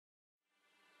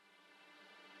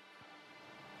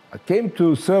I came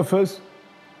to surfers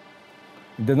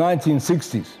in the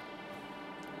 1960s.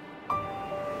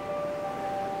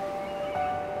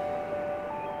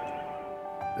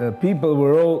 People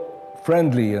were all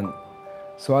friendly, and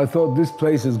so I thought this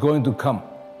place is going to come.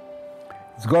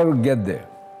 It's got to get there.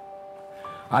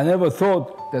 I never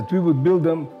thought that we would build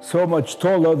them so much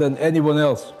taller than anyone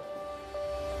else.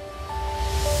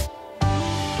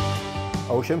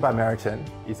 Ocean by Meriton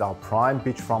is our prime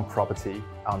beachfront property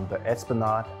on the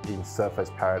Esplanade in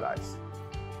Surfers Paradise.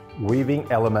 Weaving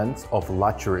elements of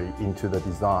luxury into the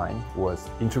design was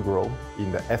integral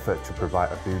in the effort to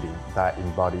provide a building that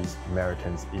embodies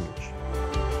Meriton's image.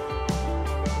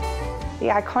 The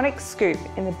iconic scoop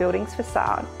in the building's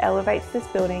facade elevates this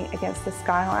building against the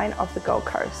skyline of the Gold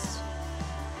Coast.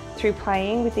 Through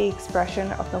playing with the expression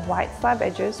of the white slab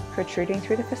edges protruding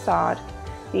through the facade,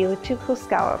 the elliptical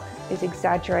scallop is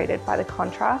exaggerated by the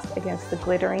contrast against the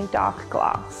glittering dark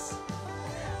glass.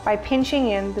 By pinching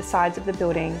in the sides of the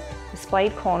building,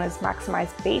 displayed corners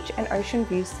maximize beach and ocean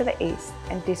views to the east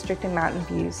and district and mountain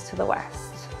views to the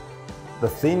west. The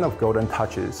theme of golden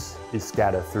touches is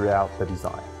scattered throughout the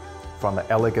design, from the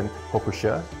elegant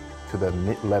portraiture to the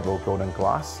mid-level golden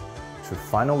glass, to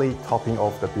finally topping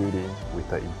off the building with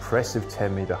the impressive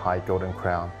 10-meter high golden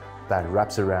crown that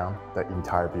wraps around the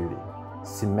entire building,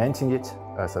 cementing it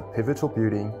as a pivotal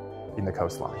building in the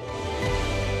coastline.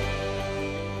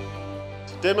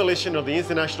 Demolition of the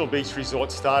International Beach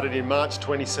Resort started in March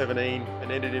 2017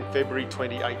 and ended in February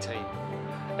 2018.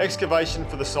 Excavation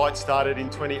for the site started in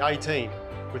 2018,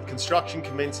 with construction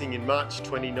commencing in March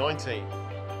 2019.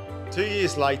 2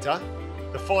 years later,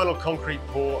 the final concrete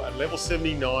pour at level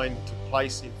 79 took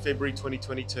place in February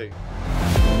 2022.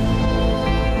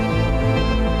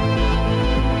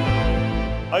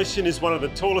 Ocean is one of the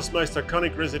tallest, most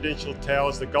iconic residential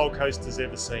towers the Gold Coast has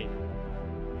ever seen.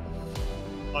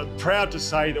 I'm proud to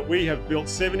say that we have built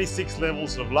 76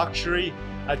 levels of luxury.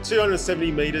 At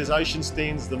 270 metres, Ocean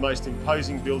stands the most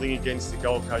imposing building against the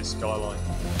Gold Coast skyline.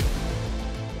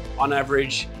 On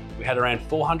average, we had around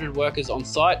 400 workers on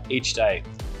site each day,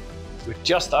 with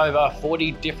just over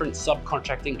 40 different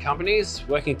subcontracting companies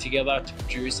working together to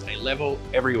produce a level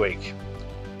every week.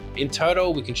 In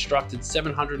total, we constructed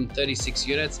 736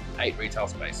 units and 8 retail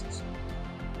spaces.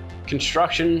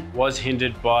 Construction was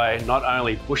hindered by not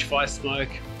only bushfire smoke,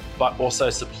 but also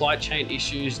supply chain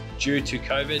issues due to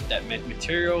COVID that meant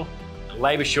material,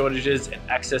 labour shortages and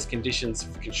access conditions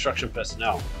for construction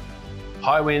personnel.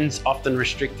 High winds often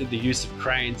restricted the use of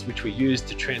cranes, which we used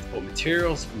to transport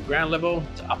materials from ground level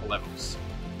to upper levels.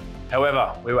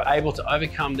 However, we were able to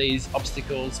overcome these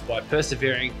obstacles by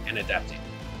persevering and adapting.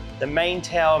 The main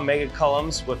tower mega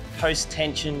columns were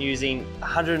post-tension using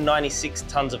 196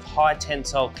 tonnes of high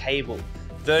tensile cable,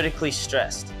 vertically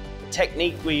stressed, a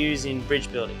technique we use in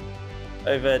bridge building.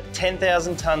 Over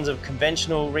 10,000 tonnes of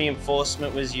conventional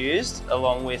reinforcement was used,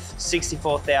 along with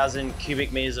 64,000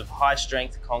 cubic metres of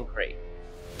high-strength concrete.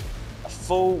 A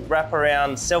full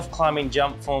wraparound self-climbing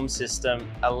jump form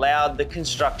system allowed the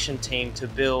construction team to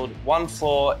build one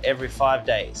floor every 5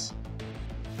 days.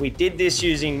 We did this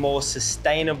using more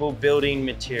sustainable building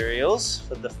materials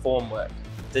for the formwork.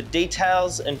 The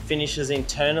details and finishes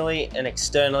internally and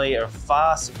externally are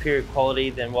far superior quality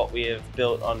than what we have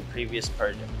built on previous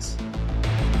projects.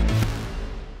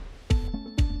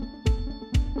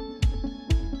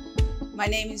 My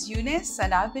name is Eunice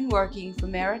and I've been working for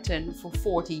Meriton for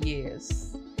 40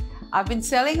 years. I've been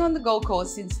selling on the Gold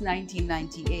Coast since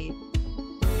 1998.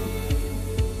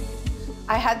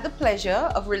 I had the pleasure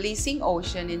of releasing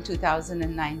Ocean in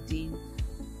 2019,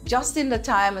 just in the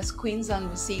time as Queensland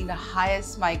was seeing the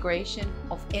highest migration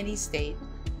of any state,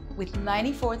 with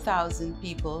 94,000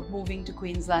 people moving to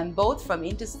Queensland both from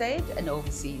interstate and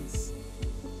overseas.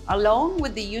 Along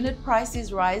with the unit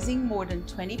prices rising more than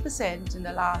 20% in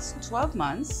the last 12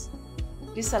 months,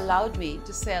 this allowed me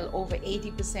to sell over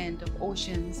 80% of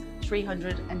Ocean's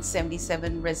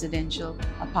 377 residential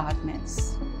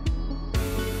apartments.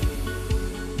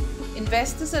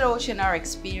 Investors at Ocean are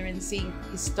experiencing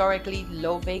historically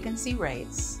low vacancy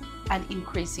rates and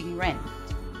increasing rent.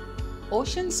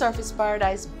 Ocean Surfers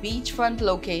Paradise beachfront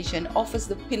location offers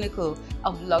the pinnacle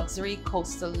of luxury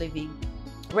coastal living.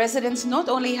 Residents not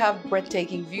only have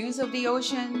breathtaking views of the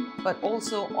ocean, but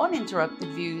also uninterrupted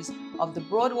views of the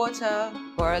Broadwater,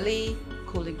 Burleigh,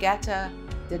 Coolangatta,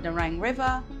 the Nerang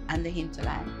River, and the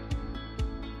hinterland.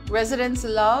 Residents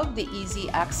love the easy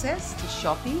access to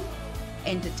shopping,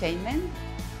 entertainment,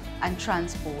 and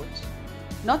transport,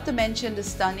 not to mention the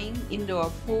stunning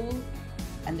indoor pool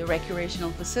and the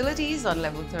recreational facilities on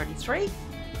level 33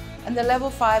 and the level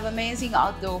 5 amazing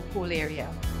outdoor pool area.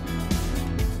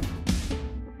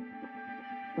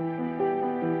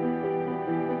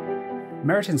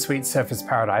 Meriton Suites Surfers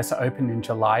Paradise opened in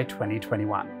July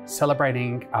 2021,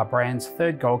 celebrating our brand's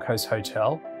third Gold Coast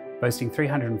hotel, boasting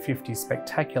 350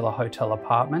 spectacular hotel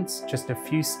apartments just a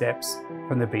few steps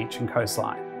from the beach and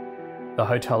coastline. The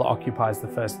hotel occupies the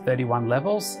first 31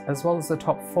 levels, as well as the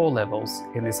top 4 levels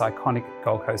in this iconic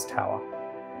Gold Coast tower.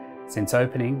 Since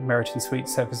opening, Meriton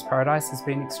Suites Surfers Paradise has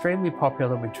been extremely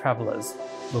popular with travellers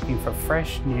looking for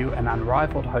fresh, new and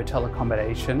unrivaled hotel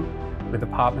accommodation with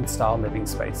apartment-style living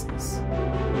spaces.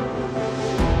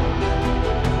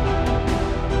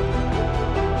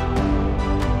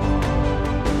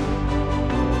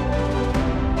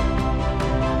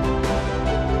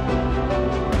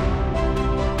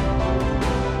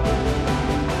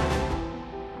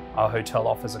 Our hotel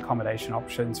offers accommodation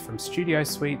options from studio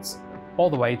suites all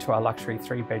the way to our luxury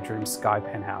 3-bedroom sky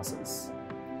penthouses.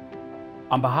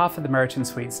 On behalf of the Meriton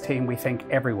Suites team, we thank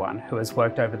everyone who has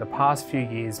worked over the past few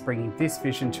years bringing this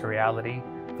vision to reality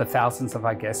for thousands of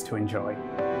our guests to enjoy.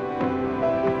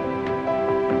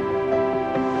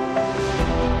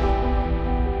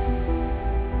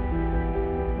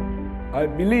 I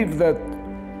believe that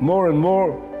more and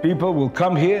more people will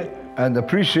come here and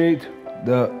appreciate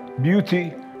the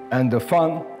beauty and the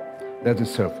fun that is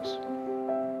surfers.